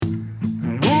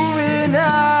Moving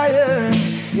higher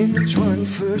in the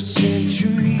 21st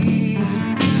century.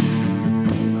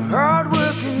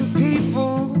 Hard-working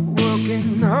people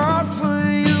working hard for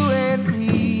you and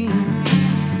me.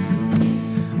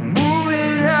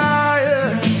 Moving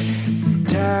higher,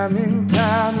 time and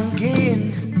time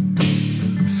again.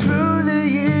 Through the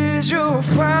years you'll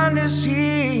find us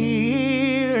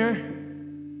here.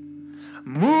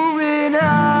 Moving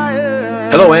higher.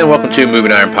 Hello and welcome to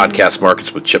Moving Iron Podcast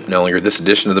Markets with Chip Nellinger. This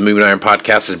edition of the Moving Iron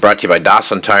Podcast is brought to you by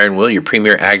Dawson Tire and Wheel, your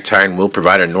premier ag tire and wheel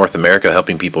provider in North America,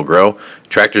 helping people grow.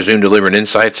 Tractor Zoom delivering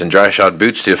insights and dry shod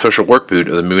boots, the official work boot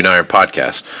of the Moving Iron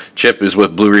Podcast. Chip is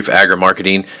with Blue Reef Agri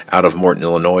Marketing out of Morton,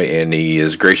 Illinois, and he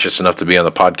is gracious enough to be on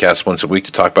the podcast once a week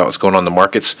to talk about what's going on in the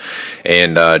markets.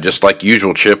 And just like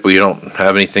usual, Chip, we don't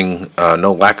have anything,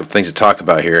 no lack of things to talk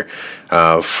about here.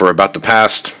 For about the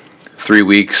past 3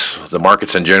 weeks, the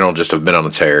markets in general just have been on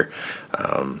a tear.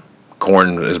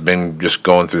 Corn has been just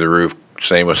going through the roof.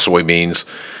 Same with soybeans.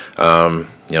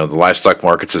 The livestock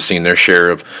markets have seen their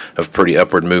share of pretty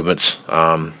upward movements,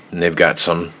 and they've got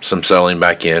some settling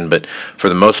back in. But for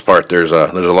the most part, there's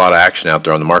a lot of action out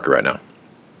there on the market right now.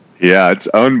 Yeah, it's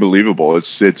unbelievable.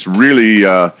 It's really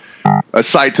a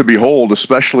sight to behold,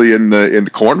 especially in the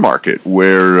corn market,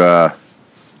 where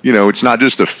it's not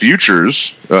just the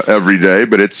futures every day,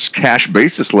 but it's cash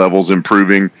basis levels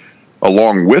improving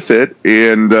along with it.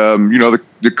 And,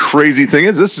 the crazy thing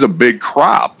is this is a big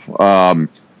crop.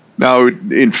 Now,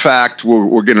 in fact,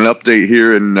 we're getting an update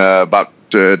here in about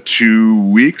 2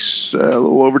 weeks, a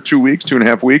little over 2 weeks,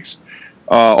 2.5 weeks,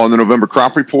 on the November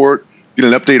crop report. Get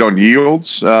an update on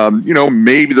yields.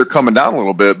 Maybe they're coming down a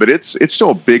little bit, but it's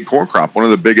still a big corn crop, one of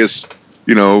the biggest,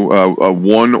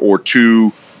 one or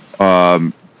two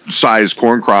size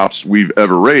corn crops we've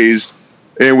ever raised,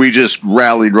 and we just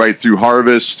rallied right through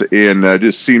harvest, and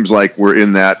just seems like we're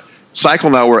in that cycle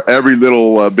now where every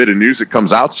little bit of news that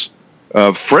comes out's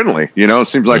friendly. It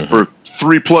seems like for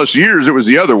 3+ years it was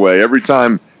the other way. Every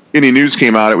time any news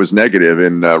came out, it was negative,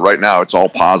 and right now it's all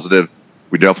positive.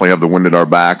 We definitely have the wind at our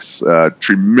backs.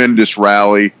 Tremendous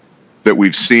rally that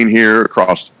we've seen here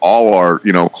across all our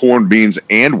corn, beans,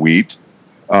 and wheat.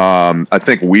 I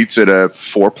think wheat's at a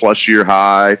 4+ year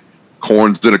high,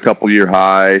 corn's at a couple year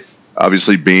high.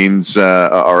 Obviously, beans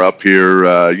are up here,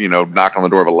 knocking on the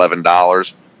door of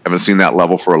 $11. Haven't seen that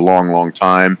level for a long, long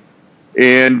time.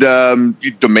 And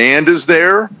demand is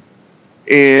there.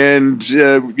 And,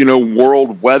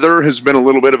 world weather has been a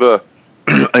little bit of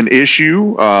an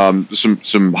issue.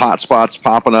 Some hot spots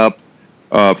popping up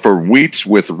for wheat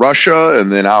with Russia, and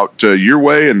then out your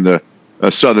way in the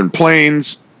southern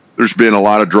plains. There's been a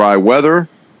lot of dry weather.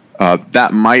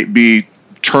 That might be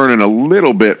turning a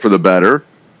little bit for the better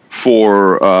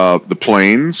for the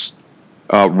plains.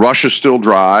 Russia's still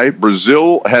dry.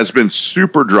 Brazil has been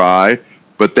super dry,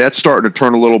 but that's starting to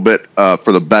turn a little bit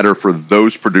for the better for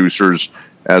those producers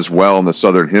as well in the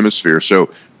southern hemisphere. So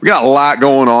we got a lot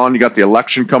going on. You got the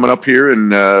election coming up here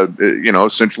in,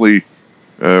 essentially,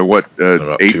 8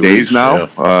 days weeks, now.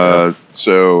 Yeah.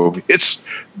 So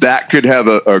that could have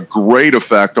a great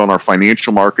effect on our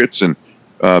financial markets and,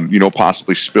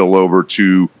 possibly spill over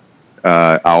to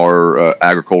our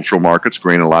agricultural markets,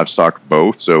 grain and livestock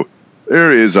both. So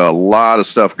there is a lot of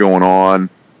stuff going on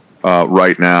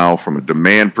right now from a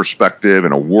demand perspective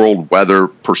and a world weather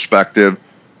perspective.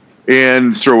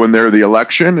 And throw in there the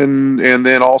election and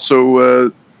then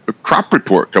also a crop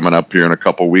report coming up here in a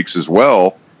couple of weeks as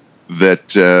well.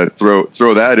 That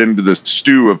throw that into the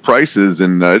stew of prices,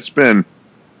 and it's been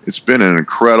an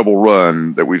incredible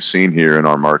run that we've seen here in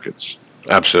our markets.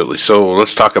 Absolutely. So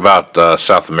let's talk about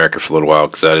South America for a little while,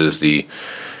 because that is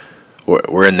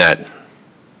we're in that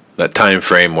time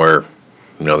frame where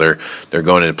they're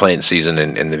going into planting season,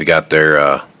 and they've got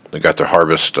their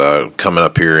harvest coming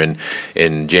up here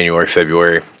in January,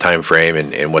 February time frame,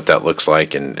 and what that looks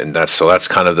like, and that's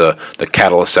kind of the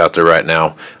catalyst out there right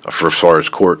now for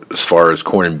as far as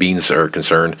corn and beans are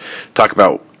concerned. Talk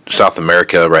about South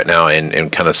America right now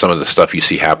and kind of some of the stuff you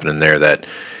see happening there that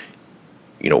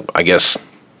I guess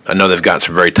I know they've gotten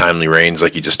some very timely rains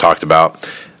like you just talked about.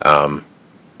 I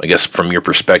guess from your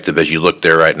perspective as you look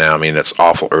there right now, I mean, it's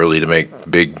awful early to make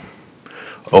big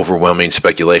overwhelming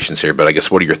speculations here, but I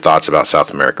guess what are your thoughts about South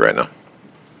America right now?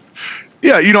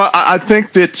 Yeah, I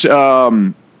think that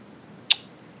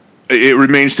it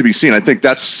remains to be seen. I think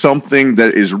that's something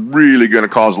that is really going to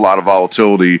cause a lot of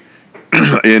volatility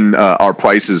in our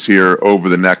prices here over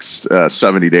the next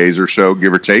 70 days or so,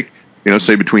 give or take.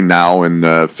 Say between now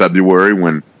and February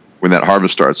when that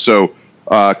harvest starts. So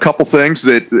a couple things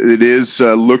that it is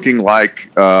looking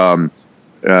like La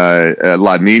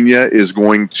Nina is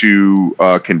going to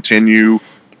continue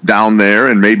down there,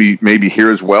 and maybe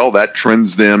here as well. That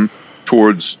trends them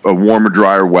towards a warmer,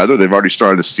 drier weather. They've already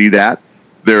started to see that.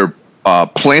 Their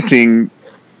planting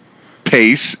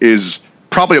pace is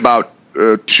probably about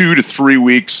 2 to 3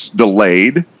 weeks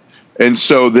delayed. And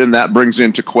so then that brings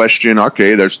into question,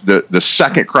 okay, there's the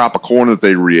second crop of corn that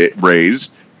they raise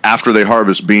after they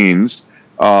harvest beans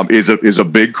is a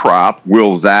big crop.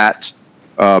 Will that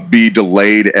be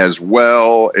delayed as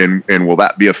well? And will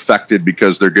that be affected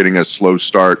because they're getting a slow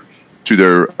start to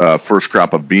their first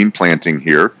crop of bean planting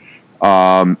here?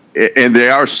 And they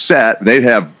are set. They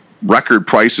have record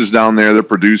prices down there. The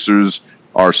producers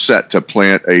are set to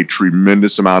plant a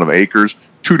tremendous amount of acres,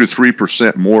 2 to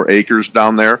 3% more acres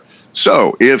down there.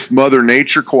 So if Mother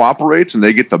Nature cooperates and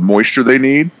they get the moisture they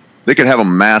need, they could have a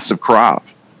massive crop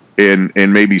and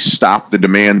maybe stop the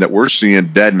demand that we're seeing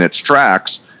dead in its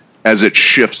tracks as it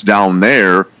shifts down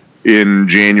there in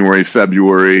January,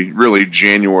 February, really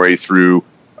January through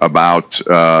about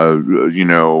April,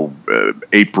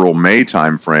 May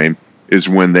timeframe is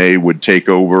when they would take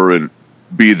over and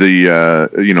be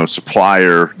the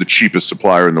supplier, the cheapest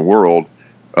supplier in the world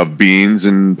of beans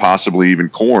and possibly even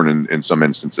corn in some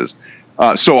instances.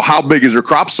 So how big is their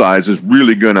crop size is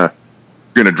really gonna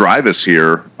drive us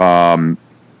here.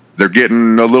 They're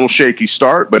getting a little shaky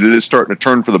start, but it is starting to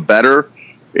turn for the better.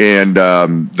 And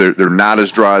they're not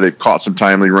as dry. They've caught some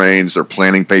timely rains. Their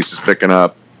planting pace is picking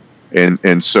up.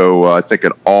 And so I think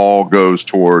it all goes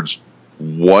towards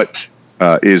what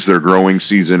is their growing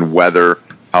season weather,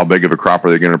 how big of a crop are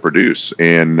they going to produce.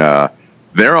 And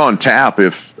they're on tap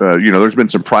if, there's been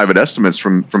some private estimates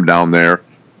from down there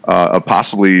of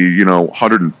possibly,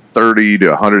 130 to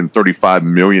 135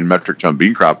 million metric ton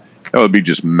bean crop. That would be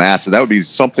just massive. That would be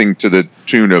something to the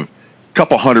tune of a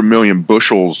couple 100 million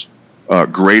bushels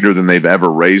greater than they've ever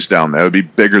raised down there. That would be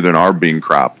bigger than our bean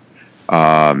crop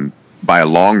by a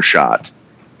long shot.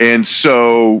 And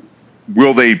so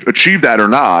will they achieve that or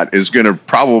not is going to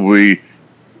probably,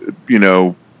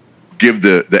 give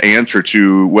the answer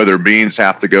to whether beans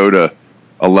have to go to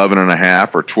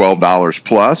 $11.50 or $12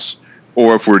 plus,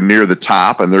 or if we're near the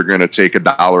top and they're going to take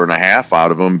 $1.50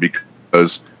 out of them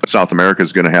because South America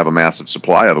is going to have a massive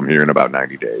supply of them here in about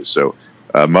 90 days. So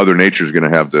Mother Nature is going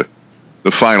to have the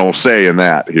final say in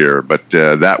that here, but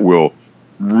that will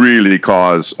really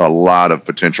cause a lot of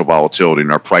potential volatility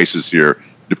in our prices here,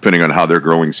 depending on how their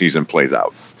growing season plays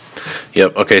out.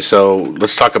 Yep. Okay. So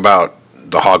let's talk about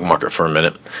the hog market for a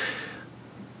minute.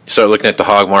 So looking at the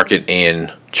hog market,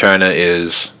 and China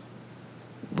is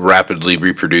rapidly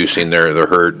reproducing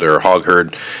their hog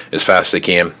herd as fast as they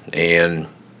can, and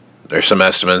there's some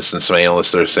estimates and some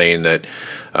analysts that are saying that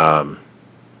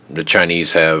the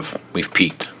Chinese we've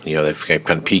peaked. They've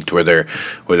kind of peaked where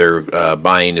their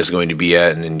buying is going to be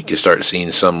at, and then you can start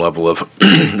seeing some level of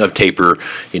of taper,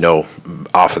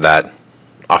 off of that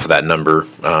number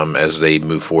as they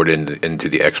move forward into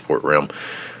the export realm.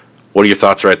 What are your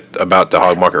thoughts about the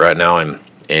hog market right now,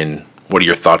 and what are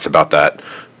your thoughts about that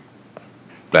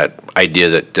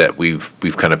idea that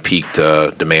we've kind of peaked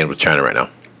demand with China right now?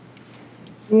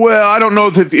 Well, I don't know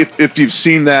if you've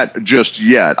seen that just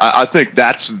yet. I think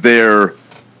that's their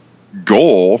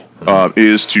goal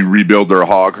is to rebuild their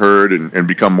hog herd and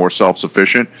become more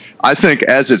self-sufficient. I think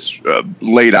as it's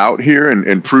laid out here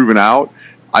and proven out,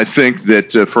 I think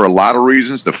that for a lot of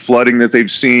reasons, the flooding that they've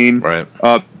seen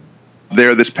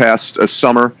there this past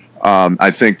summer,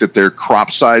 I think that their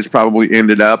crop size probably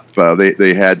ended up.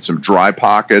 They had some dry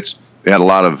pockets. They had a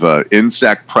lot of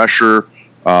insect pressure.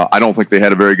 I don't think they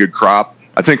had a very good crop.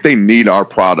 I think they need our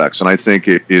products, and I think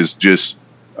it is just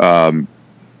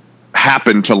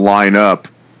happened to line up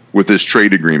with this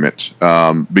trade agreement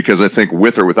because I think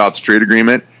with or without the trade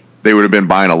agreement, they would have been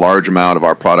buying a large amount of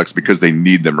our products because they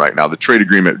need them right now. The trade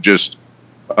agreement just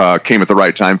came at the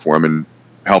right time for them and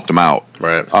helped them out.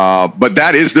 Right. But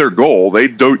that is their goal. They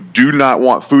do not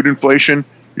want food inflation.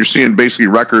 You're seeing basically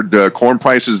record corn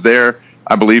prices there.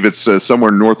 I believe it's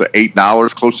somewhere north of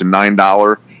 $8, close to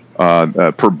 $9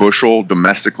 per bushel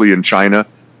domestically in China.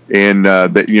 And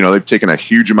they've taken a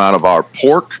huge amount of our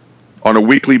pork on a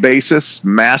weekly basis,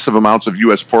 massive amounts of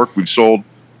U.S. pork we've sold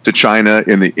to China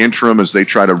in the interim as they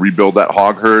try to rebuild that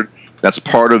hog herd. That's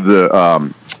part of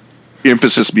the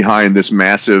emphasis behind this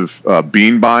massive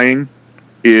bean buying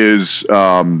is,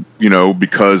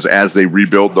 because as they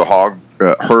rebuild the hog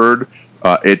herd,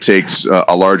 it takes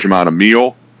a large amount of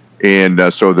meal.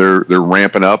 And so they're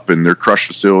ramping up, and their crush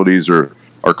facilities are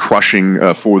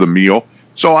crushing for the meal.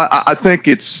 So I think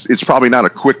it's probably not a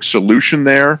quick solution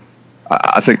there.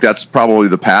 I think that's probably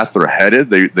the path they're headed.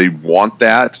 They want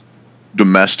that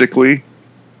domestically.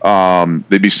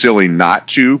 They'd be silly not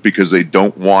to, because they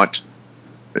don't want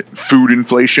food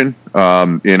inflation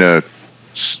in a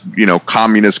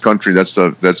communist country. That's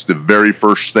the very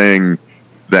first thing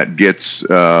that gets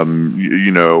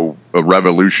a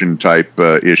revolution type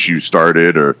issue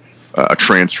started, or a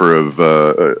transfer of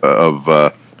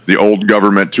the old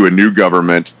government to a new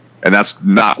government, and that's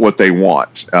not what they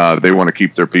want. They want to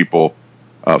keep their people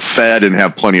fed and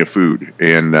have plenty of food,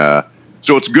 and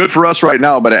so it's good for us right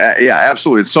now. But yeah,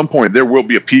 absolutely, at some point there will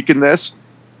be a peak in this,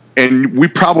 and we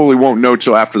probably won't know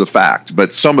till after the fact.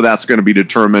 But some of that's going to be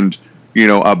determined,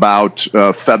 about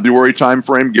February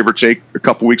timeframe, give or take a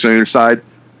couple weeks on either side.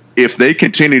 If they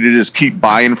continue to just keep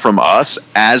buying from us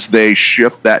as they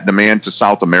shift that demand to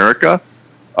South America,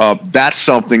 that's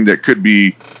something that could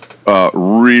be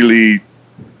really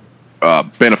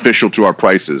beneficial to our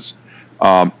prices.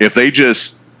 If they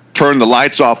just turn the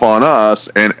lights off on us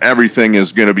and everything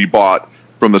is going to be bought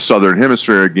from the Southern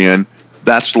Hemisphere again,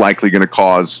 that's likely going to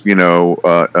cause,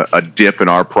 a dip in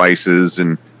our prices,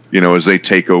 and, as they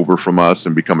take over from us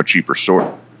and become a cheaper source.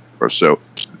 So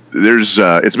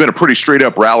it's been a pretty straight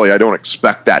up rally. I don't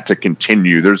expect that to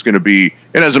continue. There's going to be,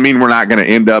 it doesn't mean we're not going to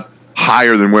end up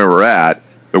higher than where we're at,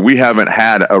 but we haven't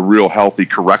had a real healthy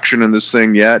correction in this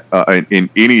thing yet, in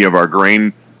any of our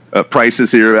grain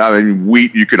prices here. I mean,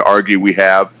 wheat, you could argue we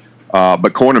have,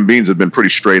 but corn and beans have been pretty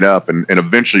straight up, and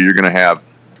eventually you're going to have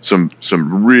some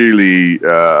really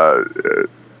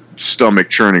stomach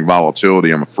churning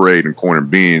volatility, I'm afraid, in corn and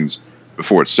beans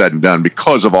before it's said and done,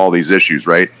 because of all these issues,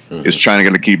 right? Mm-hmm. Is China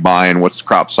going to keep buying? What's the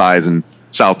crop size in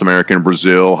South America and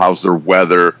Brazil? How's their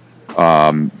weather?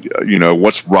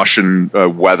 What's Russian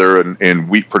weather and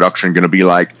wheat production going to be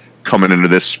like coming into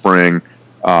this spring?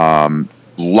 A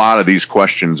lot of these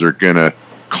questions are going to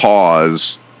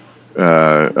cause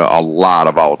a lot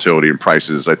of volatility in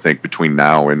prices, I think, between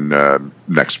now and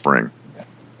next spring.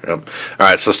 All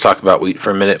right, so let's talk about wheat for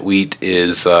a minute. Wheat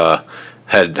is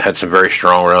had some very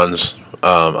strong runs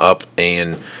up,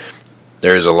 and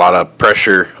there's a lot of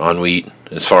pressure on wheat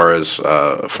as far as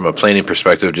from a planting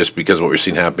perspective, just because of what we're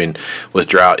seeing happening with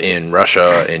drought in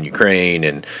Russia and Ukraine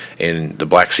and in the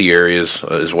Black Sea areas,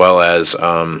 as well as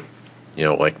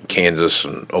like Kansas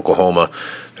and Oklahoma.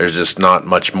 There's just not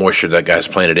much moisture that guys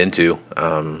planted into,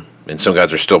 and some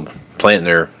guys are still planting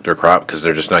their crop because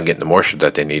they're just not getting the moisture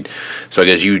that they need. So I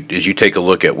guess as you take a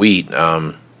look at wheat,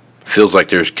 feels like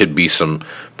there could be some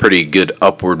pretty good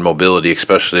upward mobility,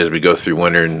 especially as we go through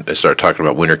winter and start talking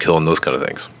about winter kill and those kind of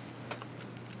things.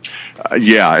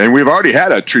 Yeah, and we've already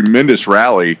had a tremendous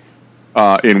rally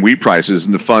in wheat prices,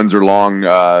 and the funds are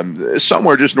long,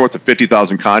 somewhere just north of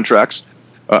 50,000 contracts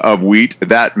of wheat.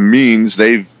 That means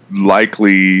they've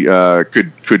likely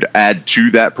could add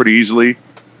to that pretty easily.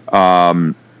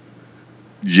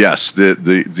 Yes,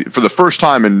 the for the first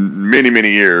time in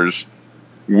many years,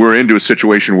 we're into a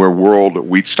situation where world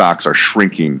wheat stocks are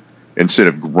shrinking instead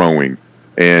of growing,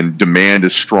 and demand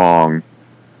is strong.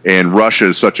 And Russia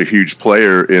is such a huge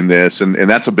player in this, and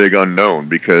that's a big unknown,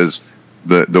 because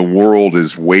the world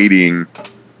is waiting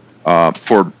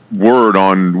for word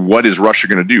on what is Russia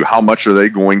going to do. How much are they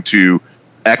going to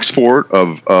export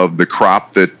of the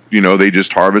crop that they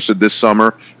just harvested this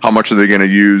summer? How much are they going to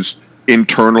use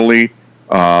internally?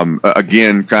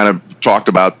 Again, kind of talked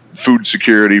about food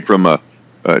security from a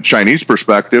Chinese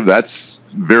perspective. That's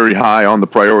very high on the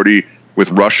priority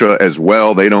with Russia as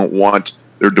well. They don't want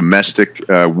their domestic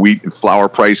wheat and flour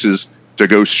prices to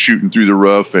go shooting through the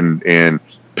roof and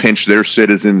pinch their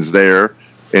citizens there.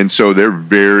 And so they're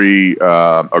very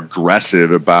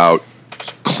aggressive about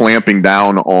clamping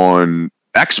down on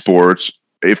exports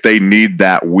if they need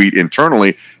that wheat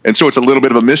internally. And so it's a little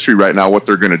bit of a mystery right now what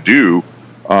they're going to do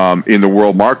in the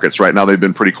world markets. Right now they've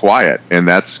been pretty quiet, and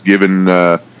that's given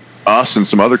us and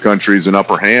some other countries an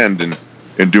upper hand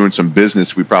in doing some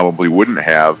business we probably wouldn't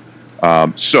have.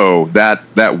 So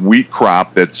that wheat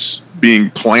crop that's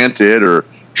being planted or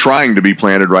trying to be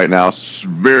planted right now is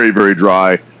very, very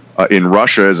dry in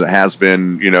Russia, as it has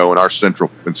been, in our central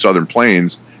and southern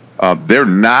plains. They're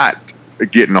not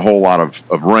getting a whole lot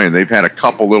of rain. They've had a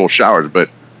couple little showers, but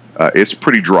it's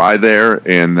pretty dry there.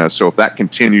 And so if that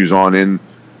continues on in,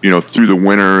 through the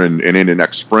winter and into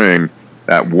next spring,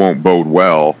 that won't bode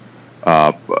well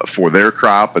for their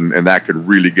crop, and that could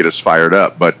really get us fired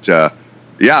up. But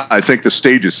yeah, I think the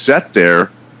stage is set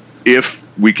there if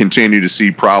we continue to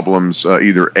see problems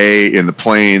either in the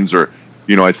plains, or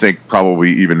I think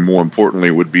probably even more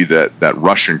importantly would be that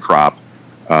Russian crop.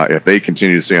 If they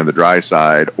continue to stay on the dry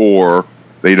side, or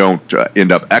they don't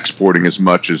end up exporting as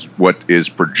much as what is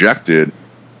projected,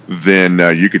 then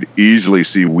you could easily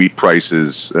see wheat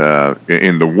prices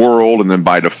in the world, and then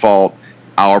by default,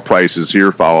 our prices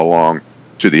here follow along,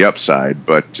 to the upside,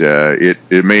 but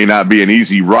it may not be an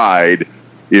easy ride.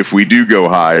 If we do go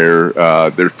higher,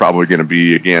 there's probably going to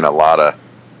be, again, a lot of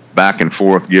back and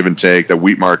forth, give and take. The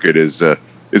wheat market is a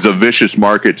vicious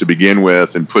market to begin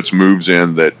with, and puts moves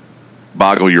in that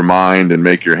boggle your mind and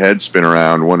make your head spin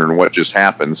around wondering what just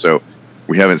happened. So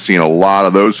we haven't seen a lot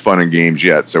of those fun and games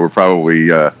yet. So we're probably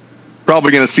going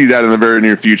to see that in the very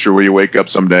near future, where you wake up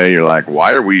someday, you're like,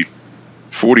 why are we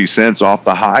 40 cents off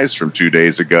the highs from 2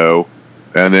 days ago?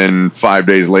 And then 5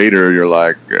 days later, you're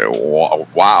like,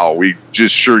 wow, we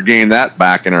just sure gained that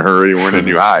back in a hurry. We're in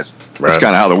new highs. Right. That's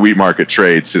kind of how the wheat market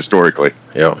trades historically.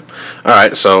 Yeah. All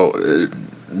right. So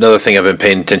another thing I've been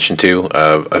paying attention to,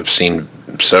 I've seen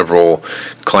several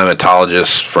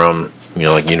climatologists from,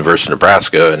 like University of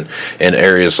Nebraska and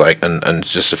areas like, and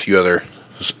just a few other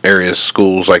areas,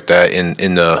 schools like that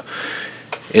in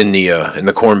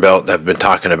the Corn Belt that have been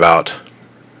talking about,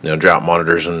 drought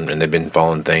monitors, and they've been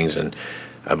following things. And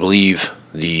I believe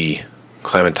the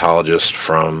climatologist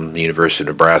from the University of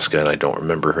Nebraska, and I don't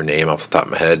remember her name off the top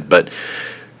of my head, but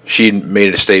she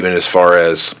made a statement as far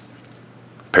as,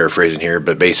 paraphrasing here,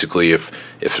 but basically if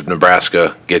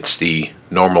Nebraska gets the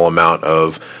normal amount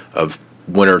of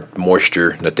winter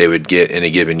moisture that they would get in a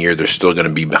given year, they're still going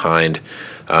to be behind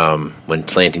when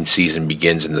planting season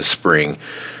begins in the spring.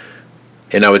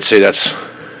 And I would say that's,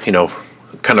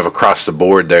 kind of across the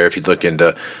board there. If you look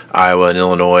into Iowa and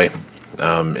Illinois,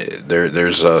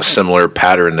 there's a similar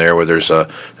pattern there where there's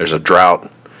a drought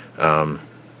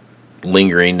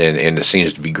lingering, and it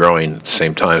seems to be growing at the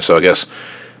same time. So I guess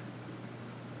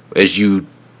as you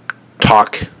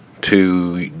talk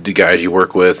to the guys you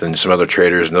work with and some other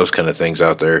traders and those kind of things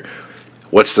out there,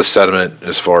 what's the sentiment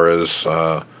as far as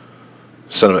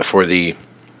sentiment for the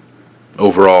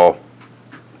overall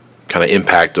kind of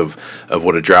impact of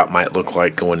what a drought might look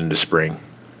like going into spring?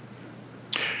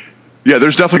 Yeah,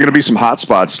 there's definitely going to be some hot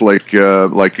spots, like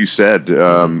you said.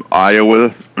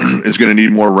 Iowa is going to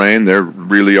need more rain. They're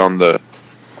really on the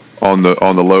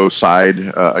low side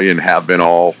and have been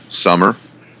all summer.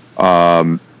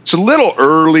 It's a little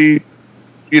early,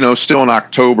 still in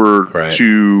October, right,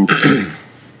 to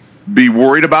be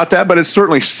worried about that, but it's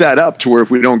certainly set up to where if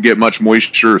we don't get much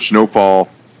moisture or snowfall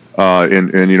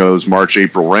in those March,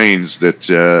 April rains that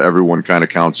everyone kind of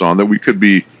counts on, that we could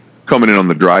be coming in on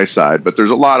the dry side. But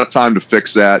there's a lot of time to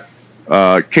fix that.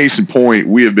 Case in point,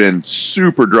 we have been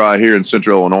super dry here in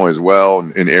central Illinois as well,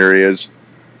 in areas.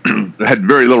 Had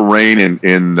very little rain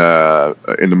in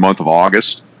the month of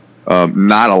August.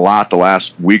 Not a lot the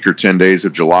last week or 10 days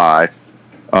of July.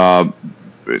 Some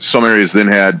areas then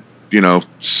had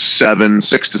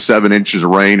 6 to 7 inches of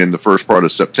rain in the first part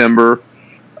of September.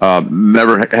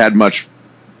 Never had much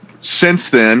since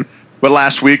then, but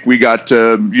last week we got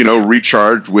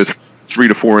recharged with 3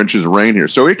 to 4 inches of rain here.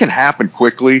 So it can happen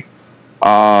quickly,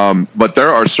 but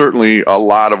there are certainly a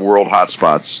lot of world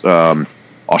hotspots.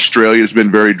 Australia's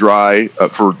been very dry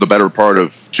for the better part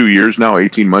of 2 years now,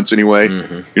 18 months anyway.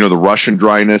 Mm-hmm. The Russian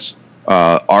dryness.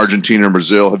 Argentina and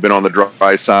Brazil have been on the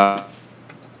dry side.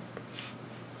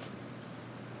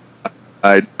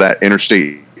 That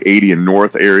Interstate 80 and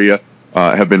north area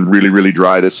have been really, really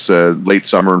dry this late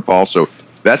summer and fall. So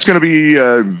that's going to be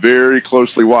very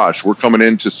closely watched. We're coming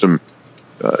into some,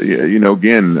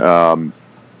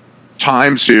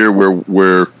 times here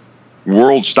where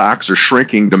world stocks are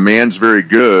shrinking, demand's very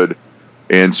good,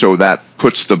 and so that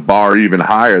puts the bar even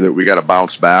higher, that we got to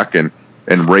bounce back and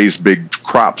raise big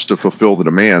crops to fulfill the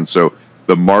demand. So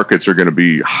the markets are going to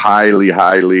be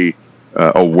highly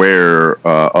aware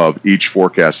of each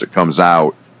forecast that comes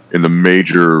out in the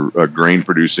major grain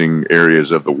producing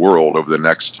areas of the world over the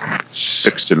next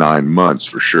 6 to 9 months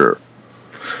for sure.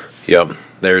 Yep.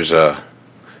 There's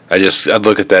I'd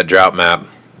look at that drought map,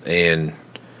 and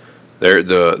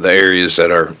the areas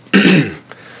that are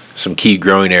some key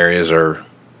growing areas are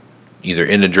either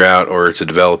in a drought or it's a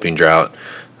developing drought.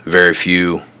 Very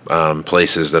few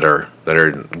places that are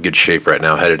in good shape right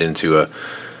now, headed into a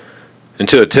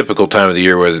typical time of the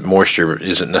year where the moisture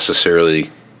isn't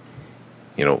necessarily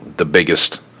the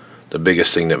biggest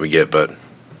thing that we get, but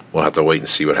we'll have to wait and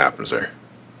see what happens there.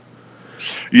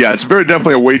 Yeah, it's very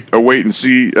definitely a wait and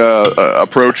see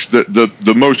approach.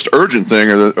 The most urgent thing,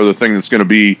 or the thing that's going to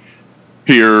be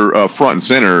here front and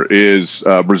center, is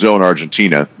Brazil and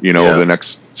Argentina. Over the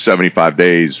next 75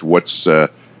 days,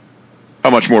 how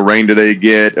much more rain do they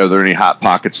get? Are there any hot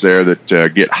pockets there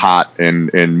that get hot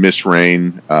and miss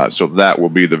rain? So that will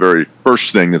be the very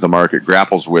first thing that the market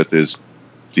grapples with, is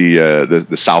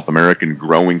the South American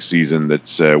growing season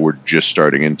that's we're just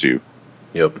starting into.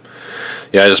 Yep.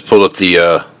 Yeah, I just pulled up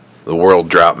the world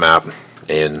drought map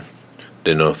and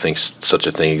didn't know if such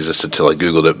a thing existed until I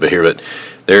Googled it. But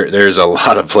there's a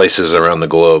lot of places around the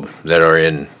globe that are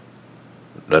in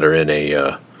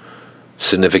a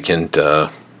significant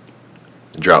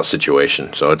drought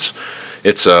situation. So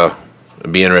it'd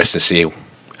be interesting to see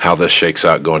how this shakes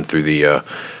out going through the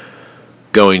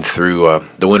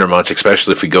winter months,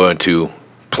 especially if we go into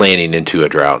planning into a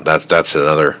drought. That's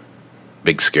another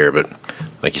big scare. But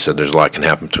like you said, there's a lot can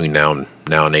happen between now and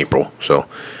April. So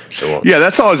yeah,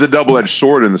 that's always a double-edged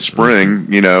sword in the spring.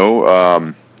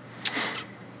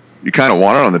 You kind of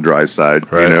want it on the dry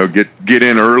side. Right. Get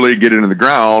in early, get into the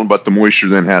ground, but the moisture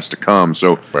then has to come.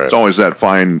 So It's always that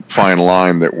fine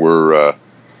line that we're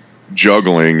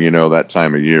juggling. That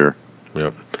time of year.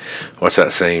 Yep. What's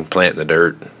that saying? Plant in the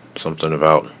dirt. Something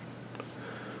about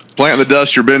plant in the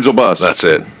dust, your bins will bust. That's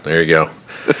it. There you go.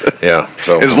 Yeah.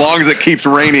 So as long as it keeps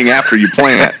raining after you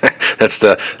plant. that's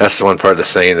the one part of the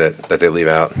saying that they leave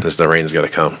out is the rain's got to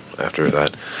come after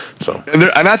that. So and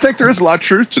I think there is a lot of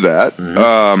truth to that.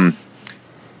 Mm-hmm.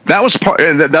 That was part,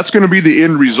 and that's going to be the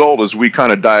end result as we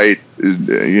kind of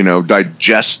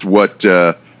digest what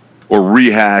or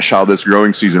rehash how this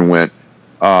growing season went.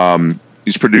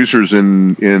 These producers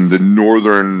in the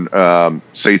northern,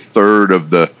 say, third of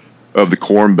the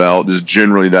Corn Belt is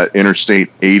generally that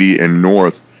Interstate 80 and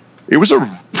north. It was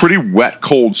a pretty wet,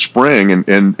 cold spring,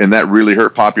 and that really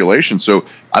hurt population. So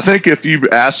I think if you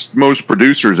asked most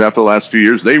producers after the last few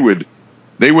years, they would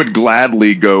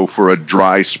gladly go for a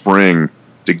dry spring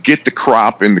to get the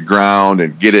crop in the ground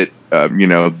and get it,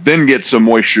 then get some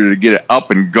moisture to get it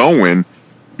up and going,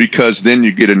 because then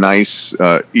you get a nice,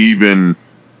 even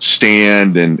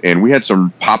stand, and we had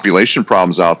some population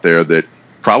problems out there that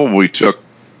probably took,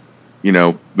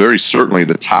 very certainly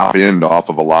the top end off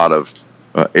of a lot of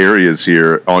areas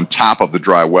here on top of the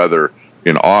dry weather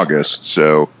in August.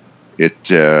 So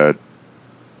the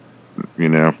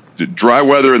dry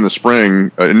weather in the spring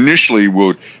initially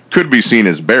could be seen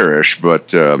as bearish,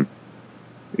 but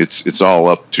it's all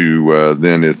up to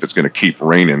then if it's going to keep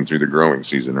raining through the growing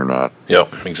season or not.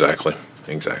 Yep, exactly.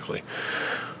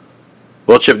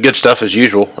 Well, Chip, good stuff as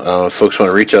usual. Folks want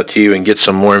to reach out to you and get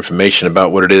some more information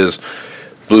about what it is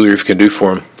Blue Reef can do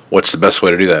for them. What's the best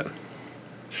way to do that?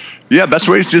 Yeah, best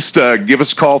way is just give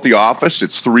us a call at the office.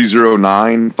 It's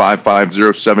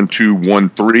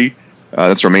 309-550-7213.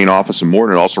 That's our main office in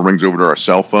Morton. It also rings over to our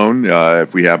cell phone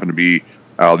if we happen to be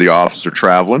out of the office or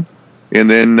traveling. And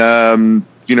then,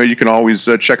 you can always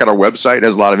check out our website. It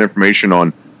has a lot of information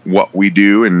on what we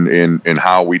do and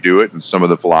how we do it and some of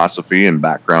the philosophy and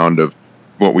background of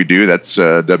what we do. That's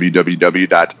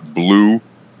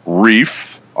www.bluereef,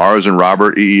 R as in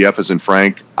Robert, EEF as in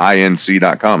Frank,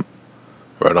 INC.com.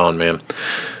 Right on, man.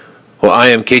 Well, I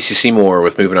am Casey Seymour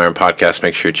with Moving Iron Podcast.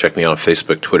 Make sure you check me out on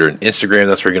Facebook, Twitter, and Instagram.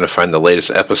 That's where you're going to find the latest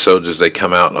episodes as they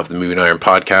come out of the Moving Iron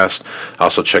Podcast.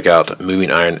 Also, check out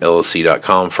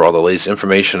movingironllc.com for all the latest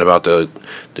information about the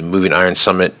Moving Iron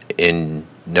Summit in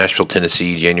Nashville,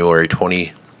 Tennessee, January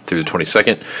 20 through the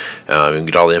 22nd. You can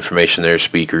get all the information there,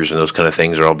 speakers and those kind of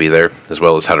things will all be there, as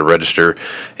well as how to register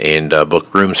and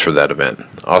book rooms for that event.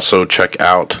 Also, check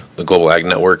out the Global Ag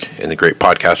Network and the great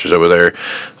podcasters over there,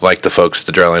 like the folks at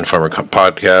the Dryland Farmer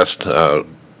Podcast.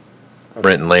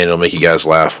 Brent and Landon will make you guys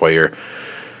laugh while you're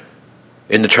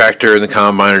in the tractor, in the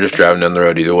combine, or just driving down the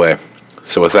road, either way.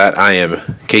 So with that, I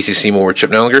am Casey Seymour with Chip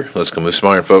Nellinger. Let's go move some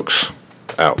iron, folks.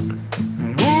 Out.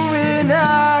 Moving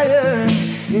iron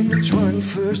in the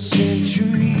 21st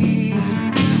century.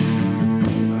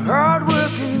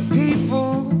 Hard-working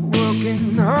people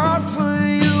working hard for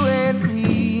you and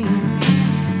me.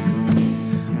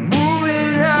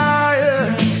 Moving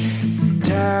iron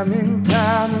time and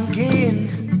time again.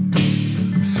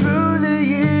 Through the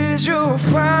years you'll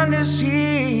find us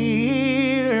here.